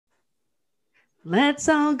Let's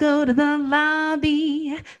all go to the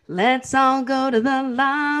lobby. Let's all go to the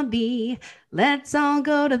lobby. Let's all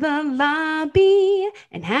go to the lobby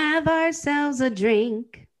and have ourselves a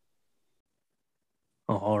drink.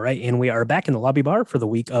 All right, and we are back in the lobby bar for the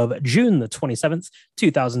week of June the 27th,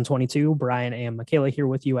 2022. Brian and Michaela here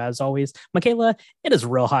with you as always. Michaela, it is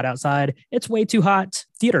real hot outside. It's way too hot.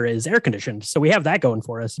 Theater is air conditioned, so we have that going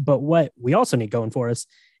for us. But what we also need going for us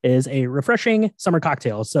is a refreshing summer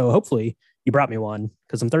cocktail. So hopefully you brought me one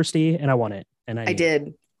because I'm thirsty and I want it and I I need it.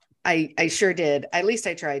 did. I sure did. At least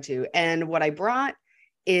I tried to. And what I brought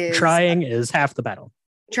is Trying is half the battle.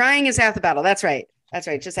 trying is half the battle. That's right. That's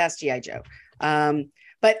right. Just ask G.I. Joe.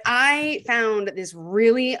 But I found this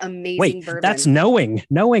really amazing Wait, bourbon. that's knowing.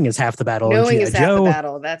 Knowing is half the battle. Knowing is half the Joe.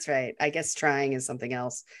 battle. That's right. I guess trying is something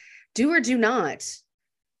else. Do or do not.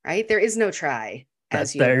 Right? There is no try,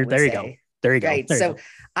 as you There would you say. go. There you go. Right. There you So go.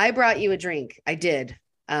 I brought you a drink. I did.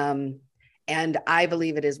 And I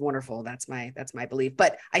believe it is wonderful. That's my belief.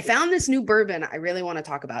 But I found this new bourbon I really want to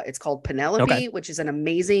talk about. It's called Penelope, Okay. which is an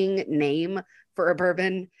amazing name for a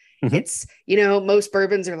bourbon. Mhm. It's, most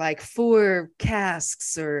bourbons are like 4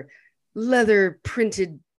 casks or leather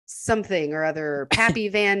printed something or other, Pappy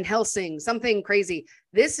Van Helsing, something crazy.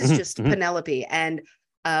 This is just Penelope. And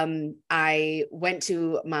I went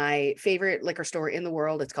to my favorite liquor store in the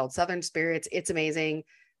world. It's called Southern Spirits. It's amazing.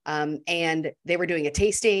 And they were doing a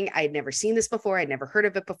tasting. I had never seen this before. I'd never heard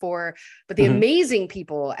of it before, but the amazing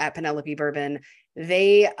people at Penelope Bourbon,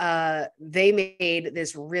 they made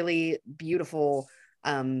this really beautiful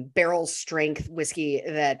barrel strength whiskey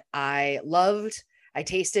that I loved. I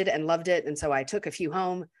tasted and loved it. And so I took a few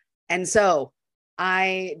home. And so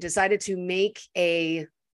I decided to make a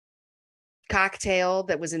cocktail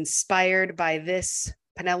that was inspired by this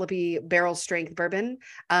Penelope barrel strength bourbon.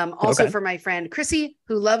 Also for my friend Chrissy,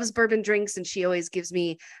 who loves bourbon drinks, and she always gives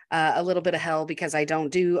me a little bit of hell because I don't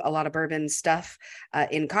do a lot of bourbon stuff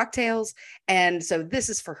in cocktails. And so this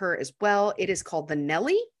is for her as well. It is called the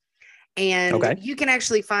Nelly. And you can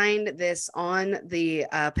actually find this on the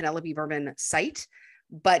Penelope Bourbon site,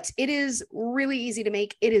 but it is really easy to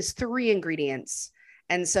make. It is 3 ingredients.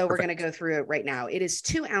 And so we're going to go through it right now. It is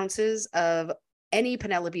 2 ounces of any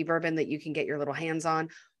Penelope bourbon that you can get your little hands on.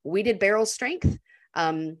 We did barrel strength.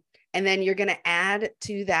 And then you're going to add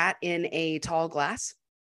to that in a tall glass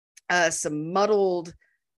some muddled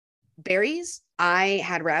berries. I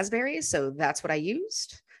had raspberries, so that's what I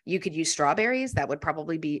used. You could use strawberries. That would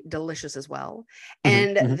probably be delicious as well.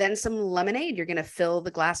 And then some lemonade. You're going to fill the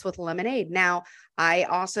glass with lemonade. Now, I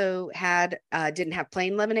also didn't have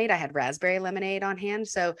plain lemonade. I had raspberry lemonade on hand.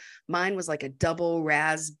 So mine was like a double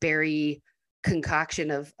raspberry concoction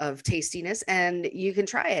of tastiness. And you can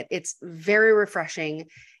try it. It's very refreshing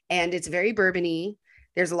and it's very bourbony.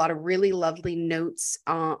 There's a lot of really lovely notes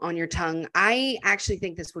on your tongue. I actually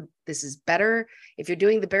think this is better. If you're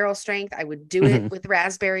doing the barrel strength, I would do it with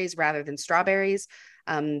raspberries rather than strawberries,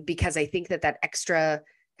 because I think that extra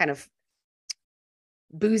kind of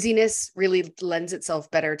booziness really lends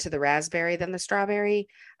itself better to the raspberry than the strawberry.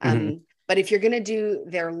 But if you're going to do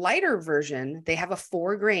their lighter version, they have a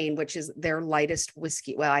 4 grain, which is their lightest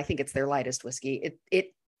whiskey. Well, I think it's their lightest whiskey.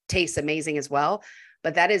 It tastes amazing as well,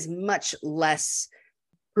 but that is much less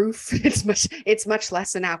proof. It's much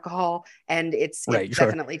less in alcohol, and it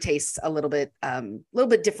definitely tastes a little bit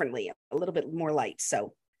differently, a little bit more light.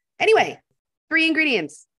 So anyway, 3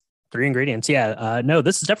 ingredients. Yeah. No,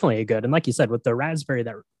 this is definitely good. And like you said, with the raspberry,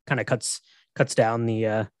 that kind of cuts down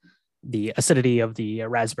the acidity of the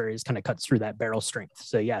raspberries, kind of cuts through that barrel strength.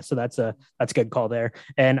 So yeah, so that's a good call there.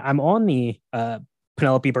 And I'm on the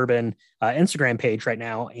Penelope Bourbon Instagram page right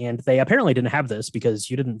now, and they apparently didn't have this because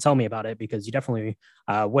you didn't tell me about it, because you definitely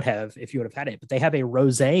would have if you would have had it. But they have a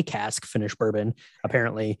rosé cask finished bourbon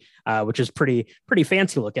apparently, which is pretty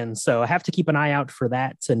fancy looking. So I have to keep an eye out for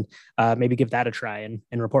that and maybe give that a try and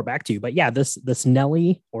report back to you. But yeah, this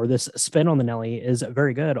Nelly, or this spin on the Nelly, is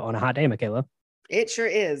very good on a hot day, Michaela. It sure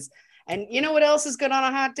is. And you know what else is good on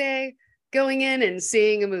a hot day? Going in and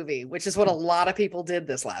seeing a movie, which is what a lot of people did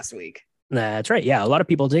this last week. That's right. Yeah, a lot of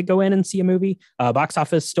people did go in and see a movie. Box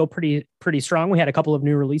office still pretty strong. We had a couple of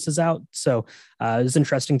new releases out, so it was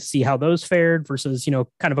interesting to see how those fared versus,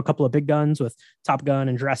 kind of a couple of big guns with Top Gun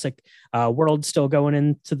and Jurassic World still going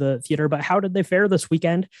into the theater. But how did they fare this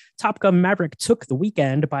weekend? Top Gun Maverick took the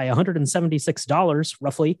weekend by $176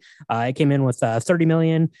 roughly. It came in with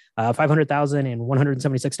 $30,500,000 and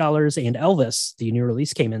 $176, and Elvis, the new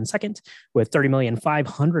release, came in second with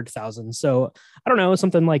 $30,500,000. So I don't know,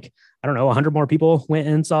 something like I don't know, 100 more people went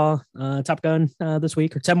and saw Top Gun this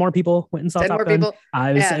week, or 10 more people went and saw 10 Top more Gun. people.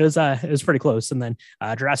 It was pretty close. And then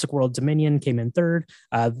Jurassic World Dominion came in third.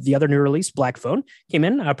 The other new release, Black Phone, came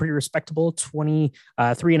in pretty respectable,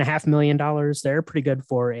 $23.5 million there. Pretty good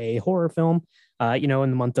for a horror film, in the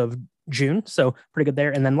month of June. So pretty good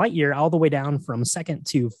there. And then Lightyear all the way down from second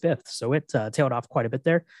to fifth. So it tailed off quite a bit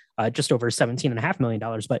there, just over $17.5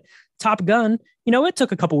 million. But Top Gun, it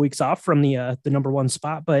took a couple weeks off from the number one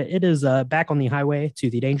spot, but it is back on the highway to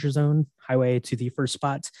the danger zone, highway to the first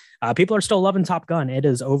spot. People are still loving Top Gun. It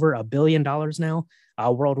is over $1 billion now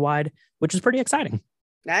worldwide, which is pretty exciting.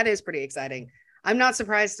 That is pretty exciting. I'm not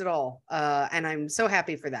surprised at all. And I'm so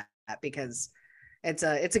happy for that because it's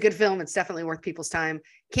a good film. It's definitely worth people's time.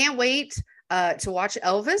 Can't wait to watch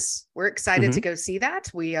Elvis. We're excited to go see that.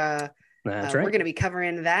 We're going to be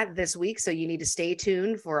covering that this week. So you need to stay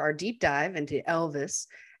tuned for our deep dive into Elvis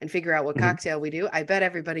and figure out what cocktail we do. I bet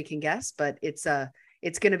everybody can guess, but it's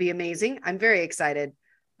going to be amazing. I'm very excited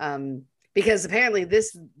because apparently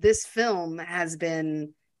this film has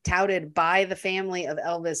been touted by the family of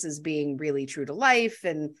Elvis as being really true to life,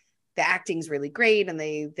 and the acting's really great, and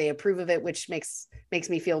they approve of it, which makes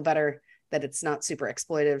me feel better that it's not super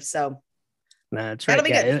exploitive. So that's right.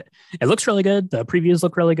 It looks really good. The previews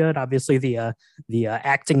look really good. Obviously, the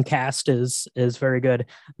acting cast is very good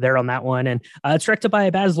there on that one, and it's directed by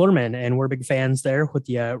Baz Luhrmann, and we're big fans there with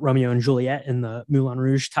the Romeo and Juliet and the Moulin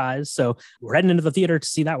Rouge ties. So we're heading into the theater to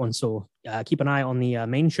see that one. So keep an eye on the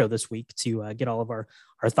main show this week to get all of our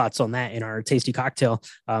thoughts on that in our tasty cocktail.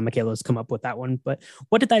 Michaela's come up with that one. But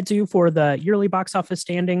what did that do for the yearly box office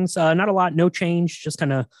standings? Not a lot, no change, just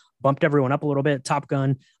kind of bumped everyone up a little bit. Top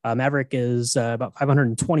Gun Maverick is about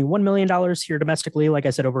 $521 million here domestically. Like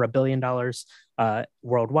I said, over $1 billion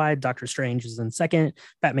worldwide. Doctor Strange is in second.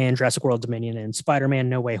 Batman, Jurassic World Dominion, and Spider-Man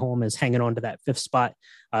No Way Home is hanging on to that fifth spot.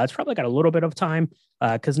 It's probably got a little bit of time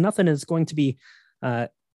because nothing is going to be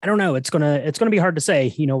I don't know. It's gonna be hard to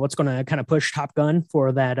say, what's gonna kind of push Top Gun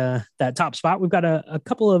for that top spot. We've got a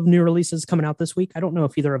couple of new releases coming out this week. I don't know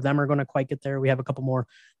if either of them are going to quite get there. We have a couple more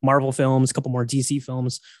Marvel films, a couple more DC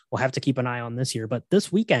films. We'll have to keep an eye on this year. But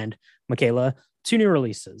this weekend, Michaela, 2 new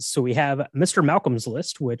releases. So we have Mr. Malcolm's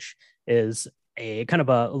List, which is a kind of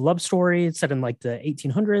a love story set in like the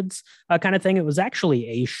 1800s kind of thing. It was actually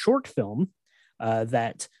a short film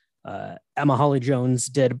that Emma Hawley-Jones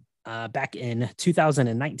did back in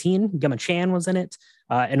 2019. Gemma Chan was in it.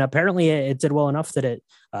 And apparently it did well enough that it,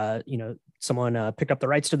 someone picked up the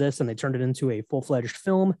rights to this and they turned it into a full-fledged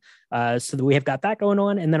film. So that we have got that going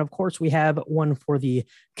on. And then of course we have one for the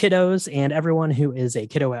kiddos and everyone who is a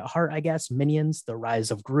kiddo at heart, I guess, Minions, The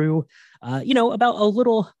Rise of Gru, about a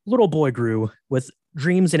little boy Gru with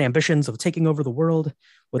dreams and ambitions of taking over the world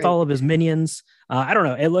with all of his minions. I don't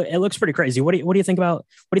know. It looks pretty crazy. What do you think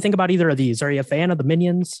about either of these? Are you a fan of the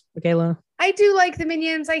Minions, Michaela? I do like the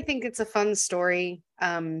Minions. I think it's a fun story.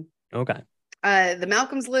 Okay. The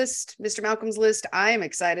Malcolm's List, Mr. Malcolm's List. I am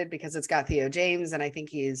excited because it's got Theo James, and I think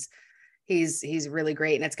he's really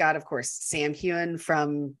great. And it's got, of course, Sam Heughan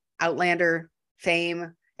from Outlander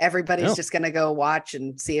fame. Everybody's just going to go watch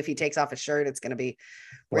and see if he takes off his shirt. It's going to be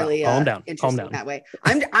really interesting that way.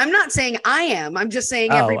 I'm not saying I am. I'm just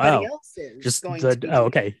saying everybody else is just going to be.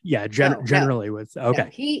 Okay. Yeah. Generally with, okay. No,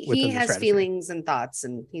 he has feelings and thoughts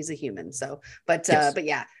and he's a human. So, but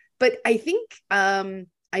I think,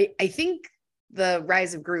 I think the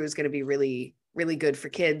Rise of Gru is going to be really, really good for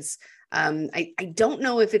kids. I don't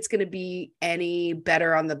know if it's going to be any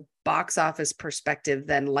better on the box office perspective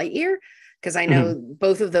than Lightyear, because I know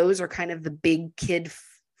both of those are kind of the big kid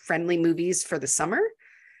friendly movies for the summer.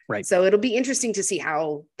 Right. So it'll be interesting to see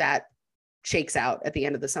how that shakes out at the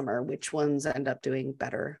end of the summer, which ones end up doing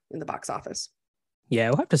better in the box office. Yeah,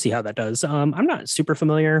 we'll have to see how that does. I'm not super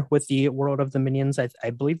familiar with the world of the Minions. I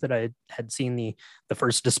believe that I had seen the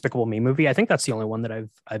first Despicable Me movie. I think that's the only one that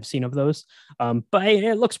I've seen of those. But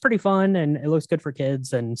it looks pretty fun and it looks good for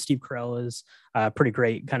kids. And Steve Carell is pretty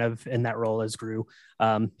great, kind of in that role as Gru.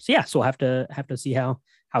 So we'll have to see how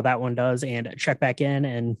that one does and check back in.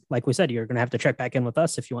 And like we said, you're going to have to check back in with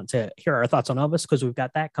us if you want to hear our thoughts on Elvis, because we've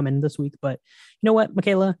got that coming this week. But you know what,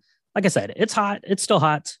 Michaela? Like I said, it's hot. It's still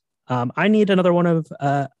hot. I need another one of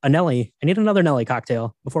a Nelly. I need another Nelly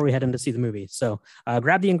cocktail before we head in to see the movie. So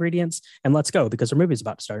grab the ingredients and let's go because our movie's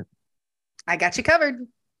about to start. I got you covered.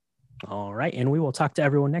 All right. And we will talk to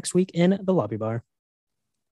everyone next week in the lobby bar.